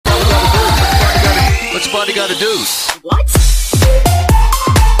everybody gotta do? What?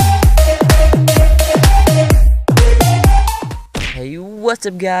 Hey, what's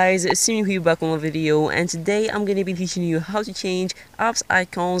up guys, Cinou here back on a video, and today I'm gonna be teaching you how to change apps,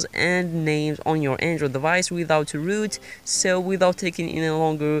 icons and names on your Android device without root. So without taking any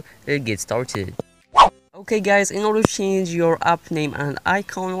longer, let's get started. Okay guys, in order to change your app name and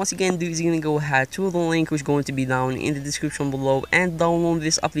icon, once again you're gonna go ahead to the link which is going to be down in the description below and download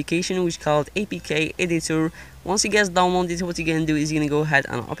this application which is called Apk Editor. Once you guys download it, what you're gonna do is you're gonna go ahead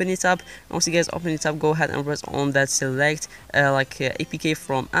and open it up. Once you guys open it up, go ahead and press on that select APK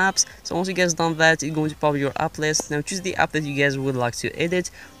from apps. So once you guys done that, you're going to pop your app list. Now choose the app that you guys would like to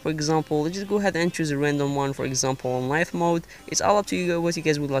edit. For example, let's just go ahead and choose a random one. For example, on live mode. It's all up to you what you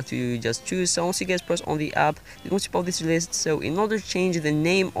guys would like to just choose. So once you guys press on the app, you're going to pop this list. So in order to change the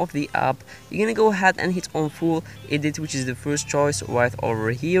name of the app, you're gonna go ahead and hit on full edit, which is the first choice right over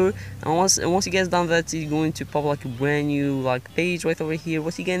here. And once you guys done that, you're going to pop like a brand new page right over here.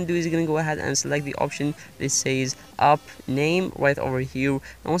 What you're gonna do is you're gonna go ahead and select the option that says app name right over here. And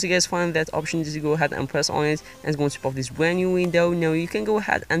once you guys find that option, just go ahead and press on it, and it's going to pop this brand new window. Now you can go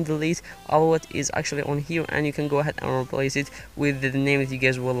ahead and delete all what is actually on here, and you can go ahead and replace it with the name that you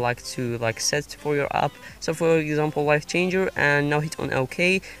guys would like to set for your app. So for example, life changer, and now hit on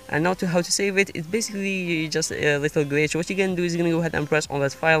OK. And now to how to save it, it's basically just a little glitch. What you're gonna do is you're gonna go ahead and press on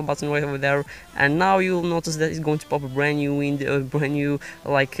that file button right over there, and now you'll notice that it's going to pop a brand new window, brand new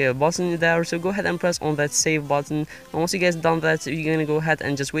button there. So go ahead and press on that save button, and once you guys done that, you're gonna go ahead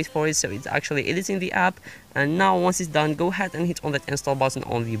and just wait for it. So it's actually editing the app, and now once it's done, go ahead and hit on that install button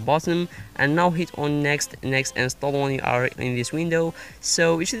on the bottom, and now hit on next install when you are in this window.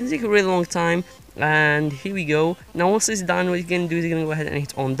 So it shouldn't take a really long time. And here we go. Now once it's done, what you're gonna do is you're gonna go ahead and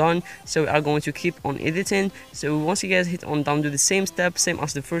hit on done. So we are going to keep on editing. So once you guys hit on done, do the same step, same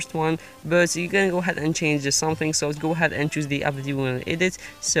as the first one, but you're gonna go ahead and change just something. So let's go ahead and choose the app that you want to edit.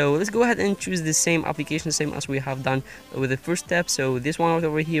 So let's go ahead and choose the same application, same as we have done with the first step. So this one right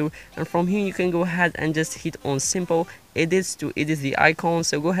over here, and from here you can go ahead and just hit on simple edits to edit the icon.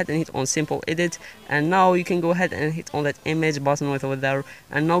 So go ahead and hit on simple edit, and now you can go ahead and hit on that image button right over there,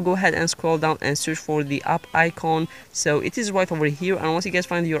 and now go ahead and scroll down and search for the app icon. So it is right over here, and once you guys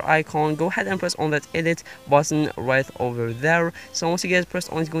find your icon, go ahead and press on that edit button right over there. So once you guys press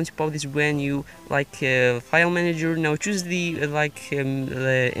on, it's going to pop this brand new file manager. Now choose the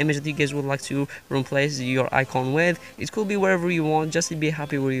the image that you guys would like to replace your icon with. It could be wherever you want, just to be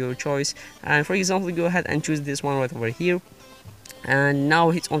happy with your choice. And for example, go ahead and choose this one right over here, and now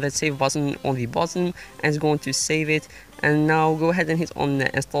hit on that save button on the bottom, and it's going to save it. And now go ahead and hit on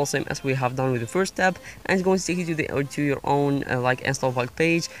install, same as we have done with the first step, and it's going to take you to your own install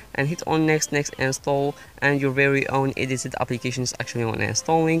page, and hit on next install, and your very own edited application is actually on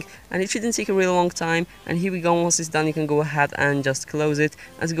installing, and it shouldn't take a really long time. And here we go. Once it's done, you can go ahead and just close it,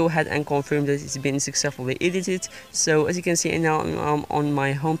 and go ahead and confirm that it's been successfully edited. So as you can see now, I'm on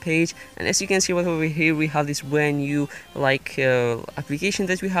my home page, and as you can see right over here, we have this brand new application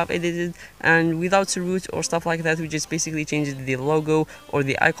that we have edited, and without a root or stuff like that. We just basically change the logo or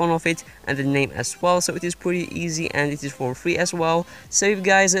the icon of it and the name as well. So it is pretty easy, and it is for free as well. So if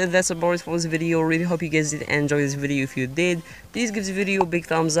guys, that's about it for this video. Really hope you guys did enjoy this video. If you did, please give this video a big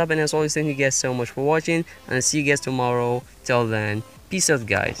thumbs up, and as always, thank you guys so much for watching, and I'll see you guys tomorrow. Till then, peace out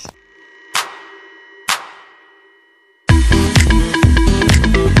guys.